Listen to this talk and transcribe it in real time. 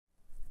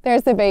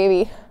There's the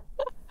baby.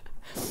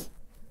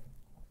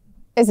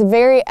 It's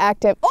very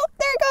active. Oh,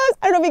 there it goes.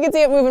 I don't know if you can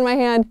see it move in my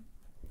hand.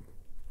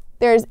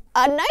 There's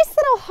a nice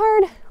little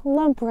hard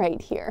lump right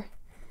here.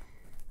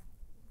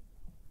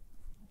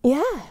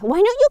 Yeah, why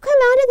don't you come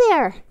out of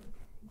there?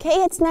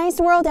 Okay, it's nice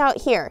world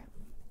out here.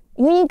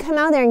 You need to come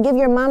out there and give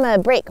your mama a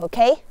break,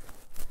 okay?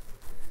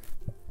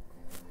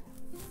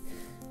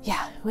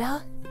 Yeah,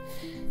 well,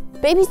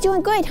 baby's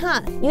doing good,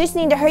 huh? You just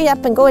need to hurry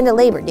up and go into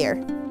labor,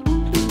 dear.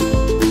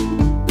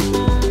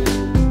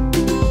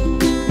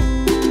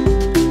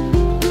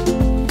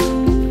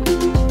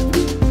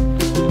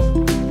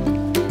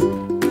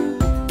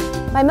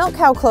 My milk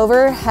cow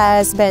Clover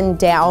has been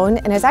down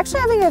and is actually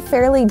having a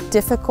fairly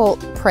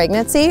difficult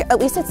pregnancy. At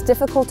least it's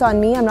difficult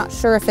on me. I'm not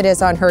sure if it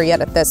is on her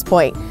yet at this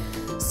point.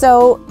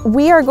 So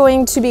we are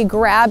going to be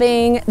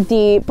grabbing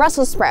the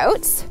Brussels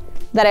sprouts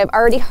that I've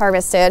already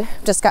harvested.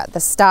 Just got the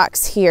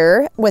stalks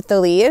here with the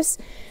leaves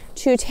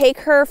to take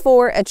her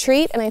for a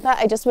treat. And I thought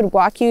I just would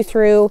walk you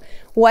through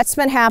what's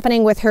been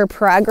happening with her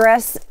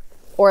progress,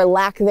 or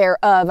lack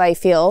thereof, I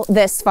feel,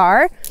 this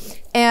far,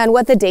 and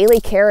what the daily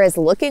care is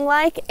looking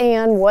like,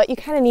 and what you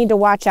kind of need to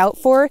watch out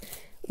for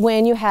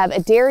when you have a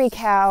dairy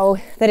cow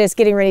that is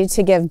getting ready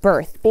to give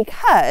birth.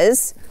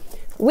 Because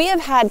we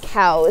have had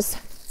cows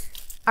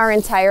my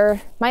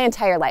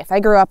entire life. I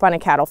grew up on a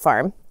cattle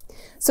farm.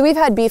 So we've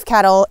had beef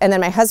cattle, and then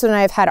my husband and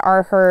I have had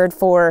our herd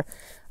for,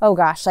 oh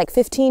gosh, like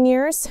 15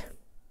 years.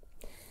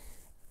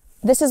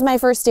 This is my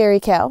first dairy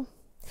cow,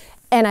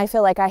 and I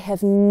feel like I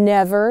have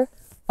never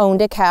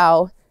owned a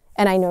cow,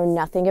 and I know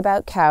nothing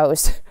about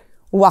cows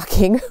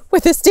walking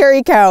with this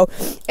dairy cow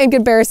in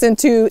comparison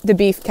to the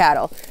beef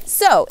cattle.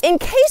 So in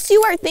case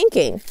you are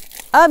thinking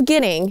of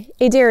getting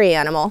a dairy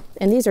animal,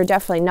 and these are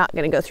definitely not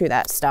going to go through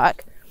that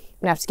stock,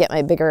 I'm gonna have to get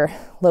my bigger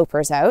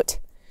lopers out.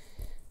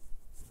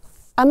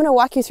 I'm gonna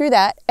walk you through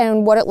that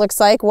and what it looks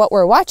like, what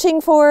we're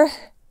watching for,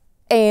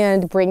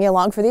 and bring you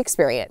along for the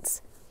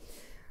experience.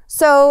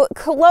 So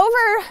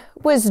Clover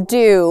was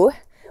due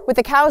with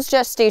the cow's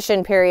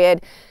gestation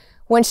period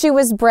when she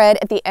was bred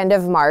at the end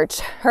of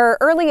March. Her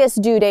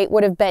earliest due date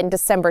would have been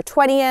December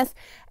 20th,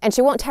 and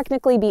she won't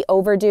technically be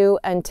overdue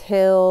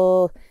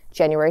until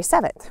January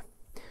 7th.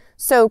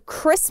 So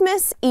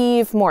Christmas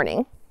Eve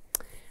morning,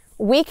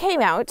 we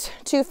came out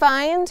to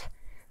find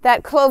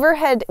that Clover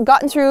had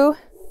gotten through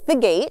the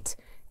gate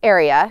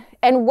area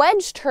and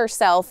wedged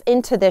herself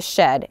into this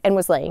shed and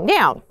was laying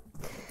down,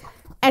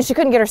 and she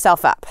couldn't get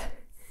herself up.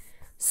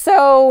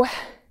 So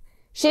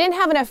she didn't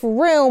have enough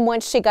room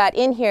once she got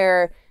in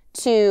here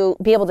to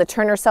be able to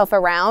turn herself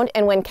around.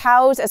 And when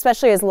cows,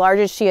 especially as large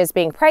as she is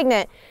being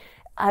pregnant,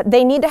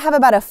 they need to have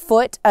about a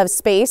foot of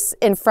space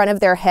in front of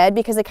their head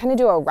because they kind of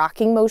do a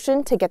rocking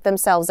motion to get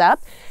themselves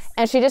up.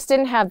 And she just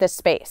didn't have the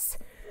space.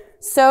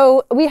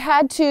 So we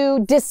had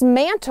to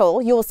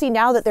dismantle. You will see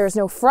now that there's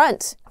no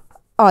front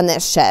on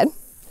this shed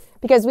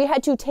because we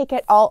had to take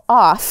it all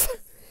off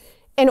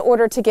in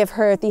order to give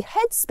her the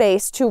head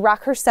space to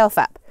rock herself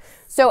up.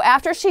 So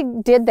after she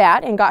did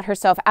that and got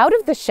herself out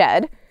of the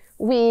shed,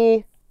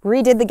 we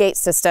redid the gate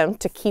system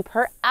to keep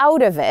her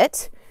out of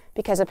it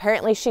because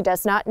apparently she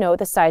does not know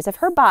the size of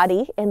her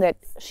body and that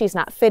she's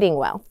not fitting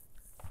well.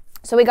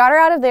 So we got her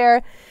out of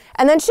there,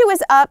 and then she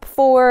was up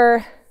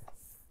for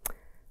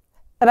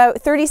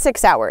about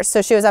 36 hours.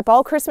 So she was up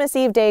all Christmas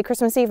Eve day,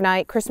 Christmas Eve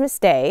night, Christmas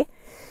Day.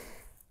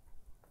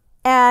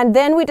 And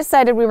then we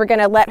decided we were going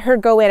to let her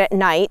go in at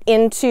night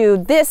into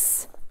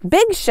this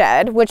big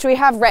shed, which we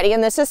have ready.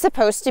 And this is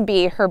supposed to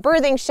be her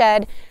birthing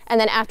shed. And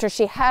then after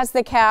she has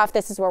the calf,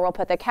 this is where we'll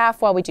put the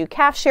calf while we do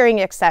calf shearing,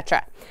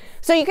 etc.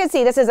 So you can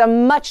see this is a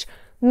much,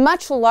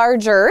 much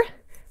larger,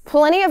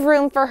 plenty of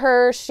room for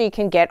her. She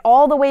can get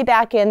all the way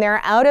back in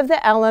there, out of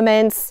the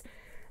elements.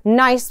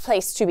 Nice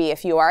place to be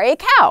if you are a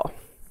cow.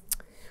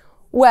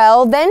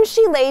 Well, then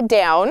she laid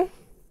down.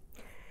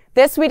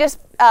 This we just,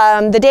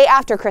 the day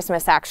after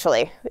Christmas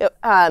actually,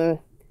 and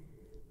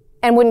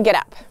wouldn't get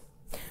up.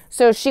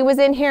 So she was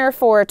in here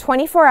for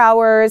 24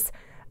 hours.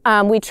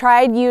 We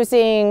tried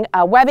using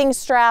a webbing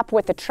strap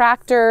with the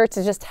tractor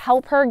to just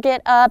help her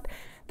get up.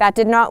 That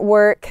did not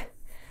work.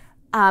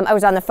 I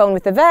was on the phone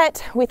with the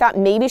vet. We thought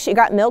maybe she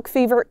got milk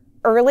fever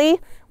early,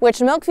 which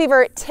milk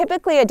fever,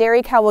 typically a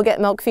dairy cow will get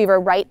milk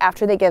fever right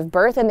after they give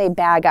birth and they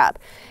bag up.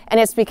 And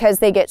it's because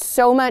they get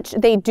so much,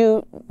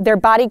 their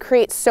body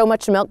creates so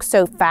much milk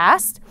so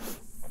fast,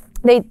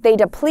 they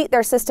deplete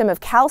their system of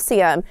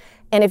calcium.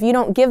 And if you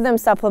don't give them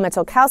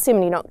supplemental calcium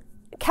and you don't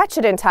catch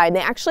it in time,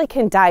 they actually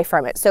can die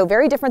from it. So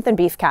very different than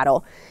beef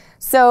cattle.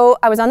 So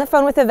I was on the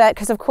phone with the vet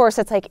because of course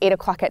it's like 8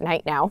 o'clock at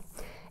night now.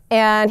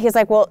 And he's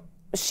like, well,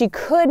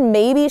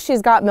 maybe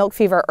she's got milk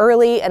fever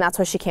early and that's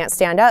why she can't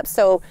stand up.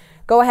 So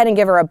go ahead and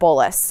give her a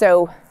bolus.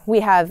 So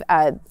we have,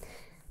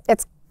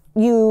 it's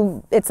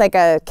like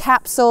a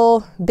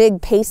capsule,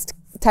 big paste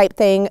type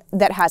thing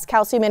that has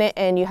calcium in it.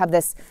 And you have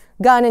this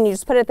gun and you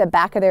just put it at the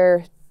back of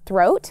their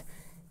throat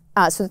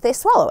so that they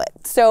swallow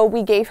it. So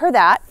we gave her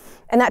that.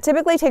 And that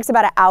typically takes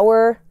about an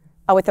hour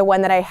with the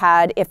one that I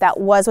had, if that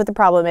was what the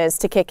problem is,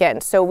 to kick in.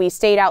 So we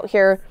stayed out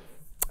here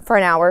for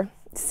an hour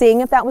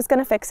seeing if that was going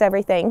to fix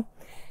everything.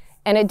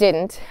 And it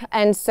didn't.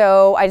 And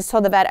so I just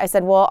told the vet, I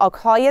said, well, I'll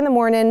call you in the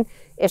morning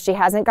if she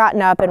hasn't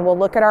gotten up, and we'll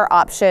look at our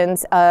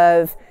options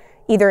of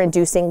either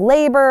inducing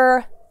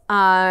labor.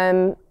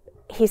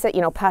 He said,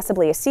 you know,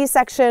 possibly a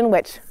C-section,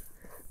 which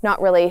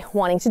not really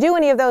wanting to do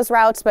any of those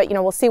routes, but, you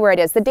know, we'll see where it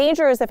is. The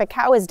danger is if a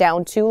cow is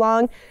down too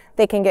long,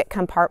 they can get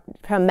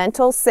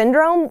compartmental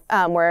syndrome,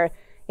 where,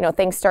 you know,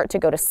 things start to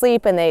go to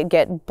sleep and they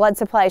get blood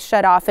supply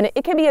shut off. And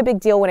it can be a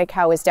big deal when a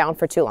cow is down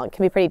for too long. It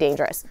can be pretty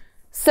dangerous.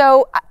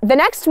 So the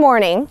next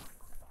morning,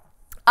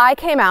 I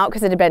came out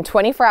because it had been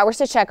 24 hours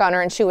to check on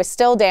her and she was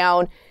still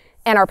down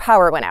and our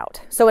power went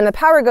out. So when the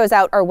power goes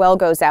out, our well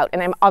goes out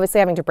and I'm obviously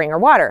having to bring her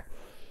water.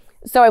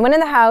 So I went in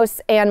the house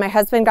and my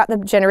husband got the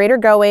generator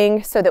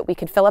going so that we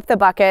could fill up the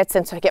buckets.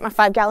 And so I get my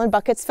 5-gallon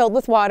buckets filled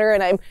with water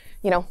and I'm,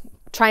 you know,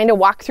 trying to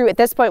walk through. At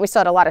this point, we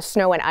still had a lot of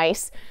snow and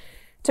ice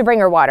to bring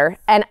her water.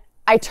 And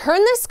I turn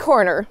this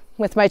corner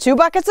with my 2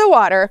 buckets of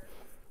water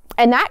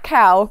and that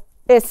cow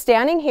is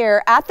standing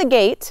here at the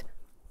gate,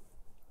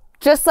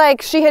 just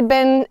like she had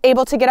been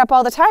able to get up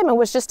all the time and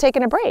was just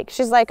taking a break.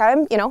 She's like,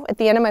 I'm, you know, at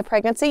the end of my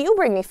pregnancy, you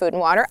bring me food and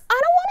water.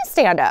 I don't want to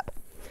stand up.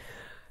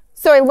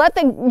 So I let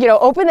the, you know,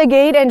 open the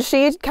gate and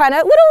she's kind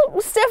of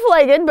little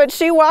stiff-legged, but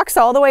she walks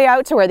all the way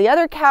out to where the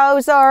other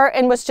cows are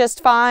and was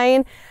just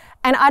fine.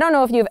 And I don't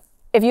know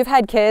if you've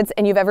had kids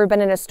and you've ever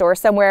been in a store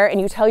somewhere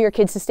and you tell your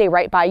kids to stay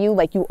right by you,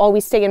 like you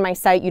always stay in my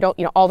sight, you don't,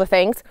 you know, all the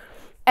things.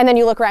 And then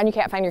you look around, you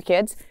can't find your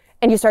kids.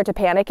 And you start to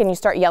panic and you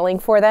start yelling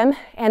for them.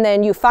 And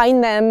then you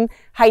find them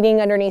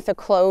hiding underneath a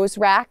clothes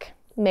rack.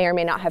 May or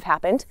may not have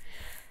happened.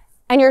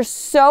 And you're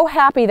so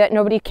happy that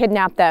nobody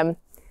kidnapped them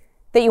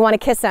that you want to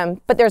kiss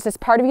them. But there's this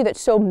part of you that's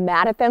so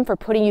mad at them for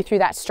putting you through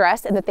that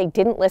stress and that they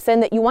didn't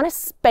listen that you want to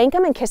spank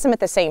them and kiss them at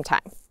the same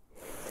time.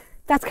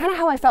 That's kind of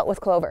how I felt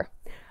with Clover.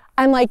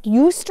 I'm like,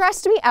 you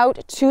stressed me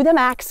out to the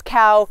max,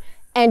 cow,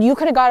 and you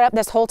could have got up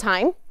this whole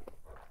time.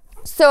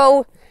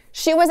 So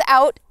she was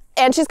out.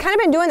 And she's kind of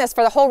been doing this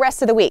for the whole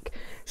rest of the week.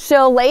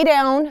 She'll lay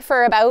down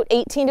for about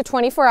 18 to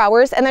 24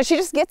 hours and then she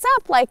just gets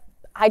up like,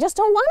 I just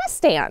don't want to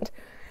stand.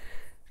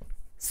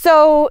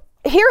 So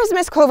here is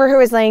Miss Clover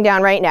who is laying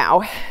down right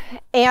now.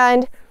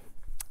 And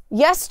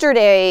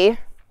yesterday,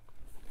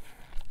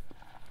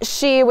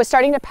 she was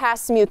starting to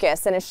pass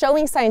mucus and is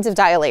showing signs of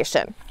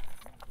dilation.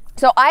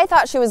 So I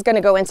thought she was going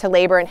to go into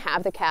labor and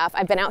have the calf.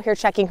 I've been out here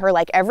checking her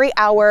like every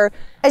hour.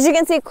 As you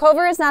can see,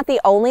 Clover is not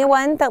the only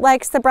one that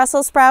likes the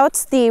Brussels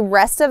sprouts. The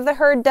rest of the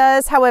herd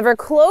does. However,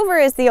 Clover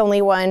is the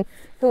only one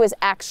who is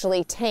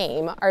actually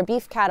tame. Our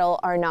beef cattle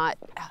are not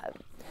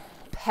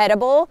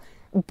petable,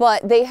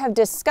 but they have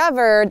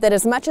discovered that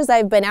as much as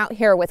I've been out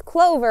here with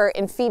Clover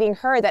and feeding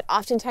her, that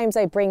oftentimes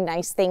I bring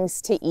nice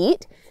things to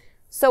eat.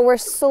 So we're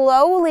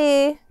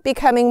slowly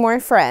becoming more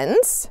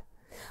friends.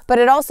 But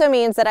it also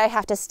means that I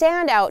have to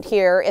stand out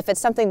here if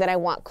it's something that I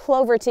want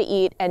Clover to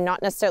eat and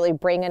not necessarily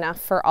bring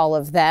enough for all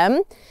of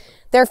them.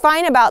 They're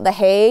fine about the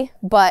hay,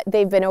 but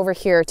they've been over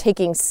here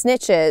taking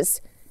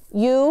snitches.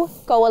 You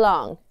go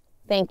along.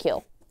 Thank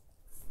you.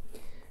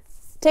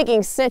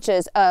 Taking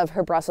snitches of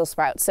her Brussels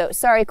sprouts. So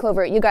sorry,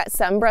 Clover, you got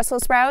some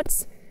Brussels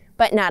sprouts,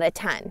 but not a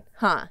ton,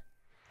 huh?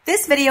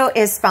 This video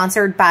is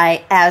sponsored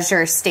by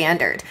Azure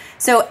Standard.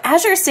 So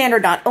Azure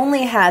Standard not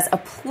only has a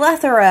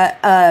plethora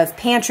of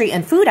pantry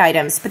and food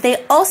items, but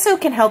they also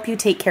can help you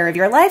take care of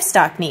your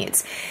livestock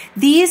needs.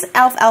 These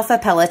alfalfa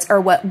pellets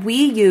are what we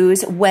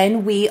use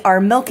when we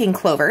are milking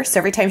Clover. So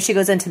every time she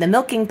goes into the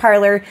milking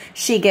parlor,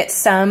 she gets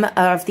some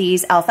of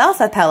these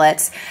alfalfa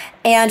pellets.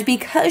 And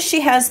because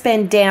she has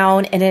been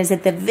down and is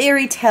at the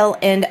very tail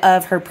end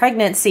of her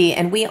pregnancy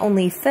and we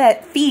only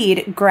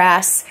feed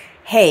grass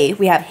hay,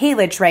 we have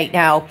haylage right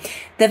now,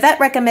 the vet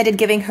recommended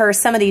giving her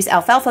some of these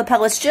alfalfa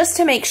pellets just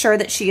to make sure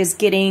that she is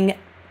getting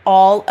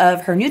all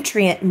of her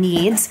nutrient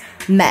needs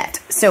met.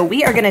 So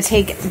we are going to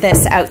take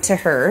this out to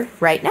her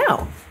right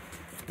now.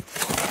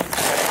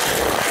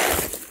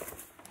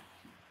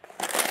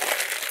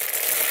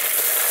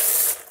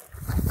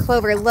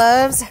 Clover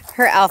loves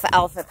her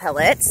alfalfa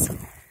pellets.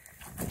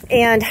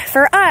 And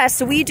for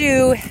us, we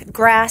do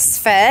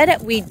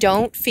grass-fed. We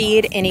don't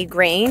feed any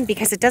grain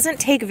because it doesn't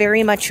take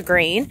very much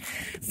grain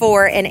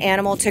for an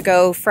animal to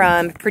go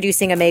from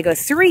producing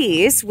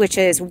omega-3s, which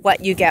is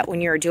what you get when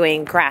you're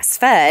doing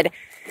grass-fed,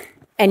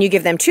 and you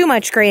give them too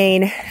much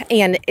grain,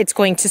 and it's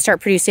going to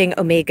start producing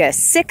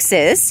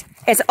omega-6s.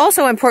 It's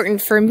also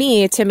important for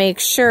me to make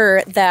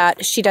sure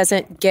that she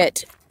doesn't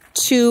get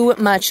too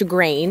much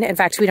grain. In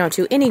fact, we don't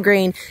do any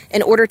grain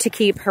in order to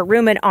keep her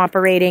rumen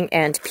operating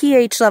and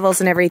pH levels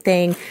and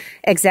everything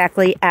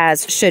exactly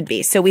as should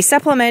be. So we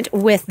supplement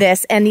with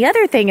this. And the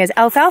other thing is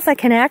alfalfa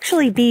can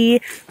actually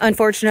be,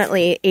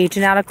 unfortunately, a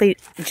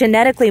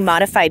genetically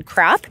modified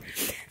crop.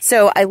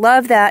 So I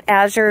love that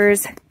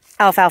Azure's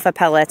alfalfa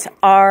pellets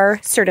are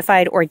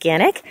certified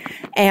organic,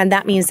 and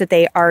that means that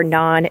they are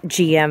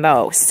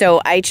non-GMO.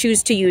 So I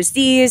choose to use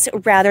these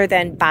rather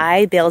than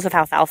buy bales of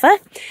alfalfa,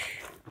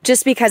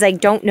 just because I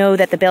don't know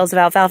that the bales of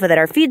alfalfa that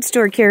our feed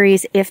store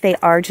carries, if they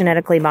are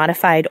genetically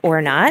modified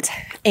or not.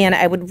 And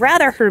I would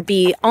rather her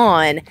be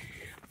on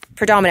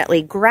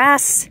predominantly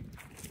grass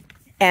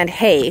and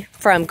hay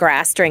from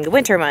grass during the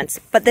winter months,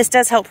 but this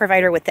does help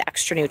provide her with the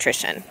extra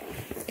nutrition.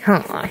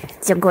 Huh,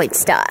 some good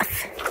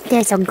stuff.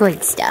 There's some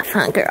good stuff,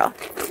 huh, girl?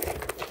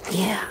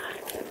 Yeah.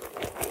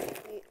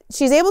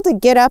 She's able to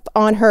get up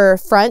on her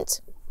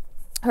front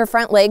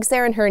legs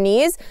there and her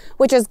knees,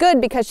 which is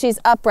good because she's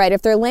upright.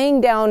 If they're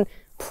laying down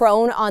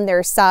prone on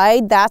their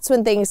side, that's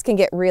when things can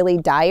get really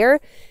dire.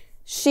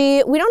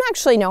 We don't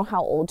actually know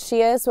how old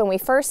she is. When we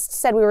first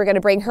said we were going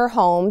to bring her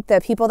home,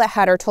 the people that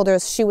had her told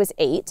us she was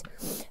 8.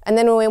 And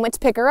then when we went to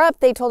pick her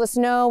up, they told us,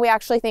 no, we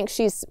actually think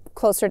she's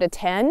closer to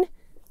 10.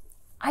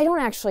 I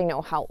don't actually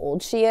know how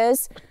old she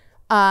is.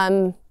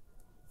 But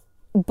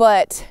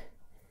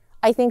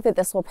I think that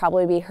this will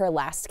probably be her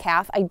last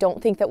calf. I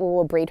don't think that we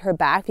will breed her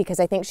back because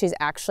I think she's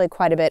actually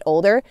quite a bit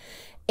older.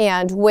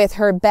 And with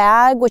her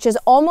bag, which is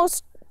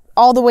almost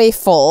all the way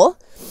full,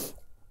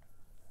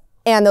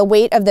 and the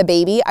weight of the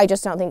baby, I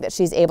just don't think that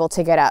she's able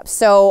to get up.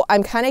 So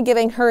I'm kind of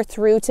giving her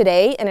through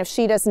today. And if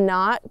she does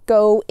not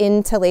go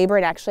into labor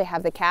and actually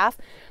have the calf,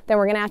 then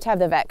we're gonna have to have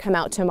the vet come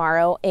out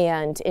tomorrow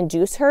and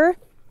induce her,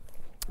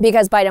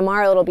 because by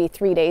tomorrow it'll be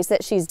 3 days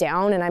that she's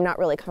down, and I'm not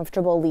really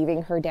comfortable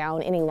leaving her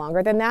down any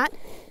longer than that.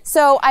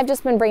 So I've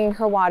just been bringing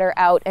her water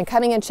out and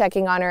coming and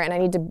checking on her, and I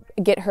need to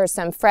get her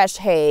some fresh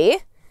hay.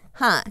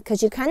 Huh,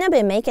 because you've kind of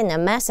been making a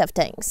mess of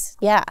things.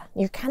 Yeah,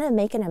 you're kind of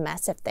making a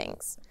mess of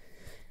things.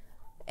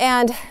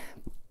 And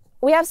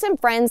we have some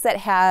friends that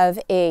have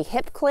a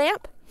hip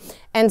clamp.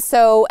 And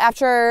so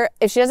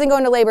if she doesn't go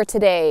into labor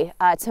today,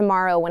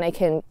 tomorrow when I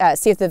can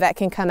see if the vet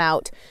can come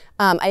out,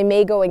 I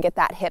may go and get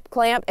that hip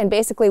clamp. And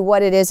basically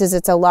what it is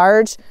it's a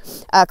large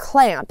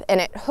clamp,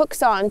 and it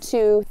hooks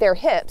onto their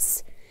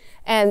hips.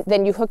 And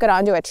then you hook it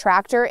onto a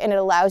tractor, and it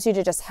allows you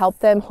to just help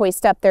them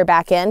hoist up their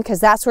back end, because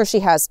that's where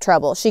she has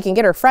trouble. She can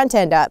get her front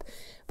end up,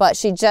 but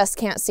she just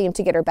can't seem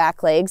to get her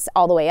back legs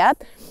all the way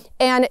up.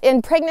 And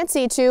in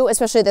pregnancy too,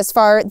 especially this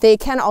far, they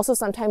can also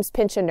sometimes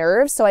pinch a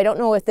nerve. So I don't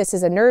know if this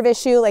is a nerve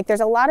issue. Like, there's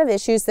a lot of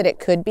issues that it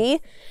could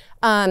be.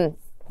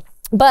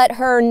 But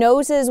her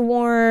nose is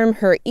warm,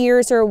 her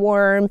ears are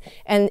warm,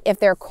 and if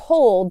they're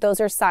cold, those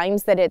are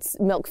signs that it's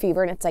milk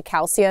fever and it's a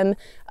calcium,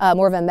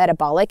 more of a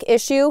metabolic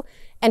issue.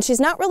 And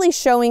she's not really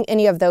showing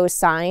any of those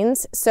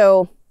signs.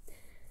 So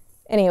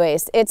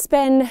anyways, it's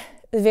been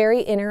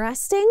very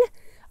interesting.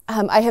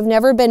 I have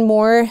never been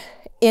more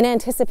in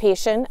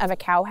anticipation of a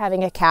cow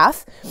having a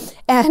calf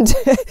and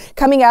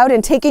coming out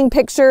and taking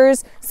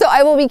pictures. So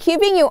I will be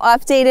keeping you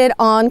updated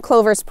on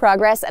Clover's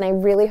progress, and I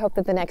really hope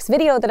that the next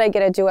video that I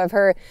get to do of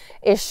her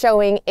is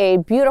showing a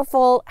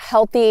beautiful,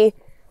 healthy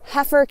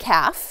heifer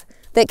calf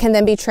that can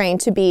then be trained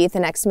to be the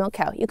next milk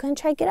cow. You gonna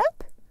try to get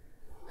up?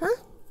 Huh?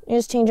 You're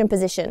just changing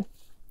position.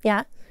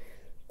 Yeah?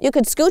 You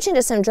could scooch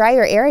into some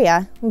drier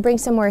area and bring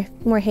some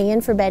more hay in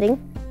for bedding.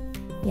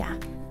 Yeah.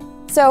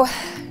 So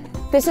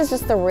this is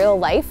just the real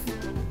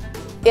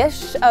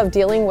life-ish of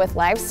dealing with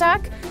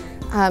livestock.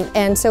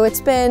 And so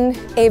it's been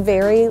a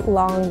very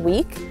long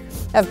week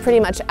of pretty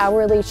much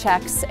hourly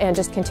checks and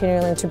just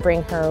continuing to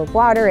bring her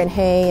water and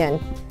hay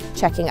and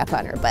checking up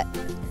on her. But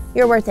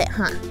you're worth it,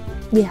 huh?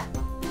 Yeah,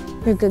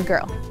 you're a good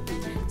girl.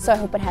 So I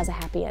hope it has a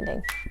happy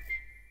ending.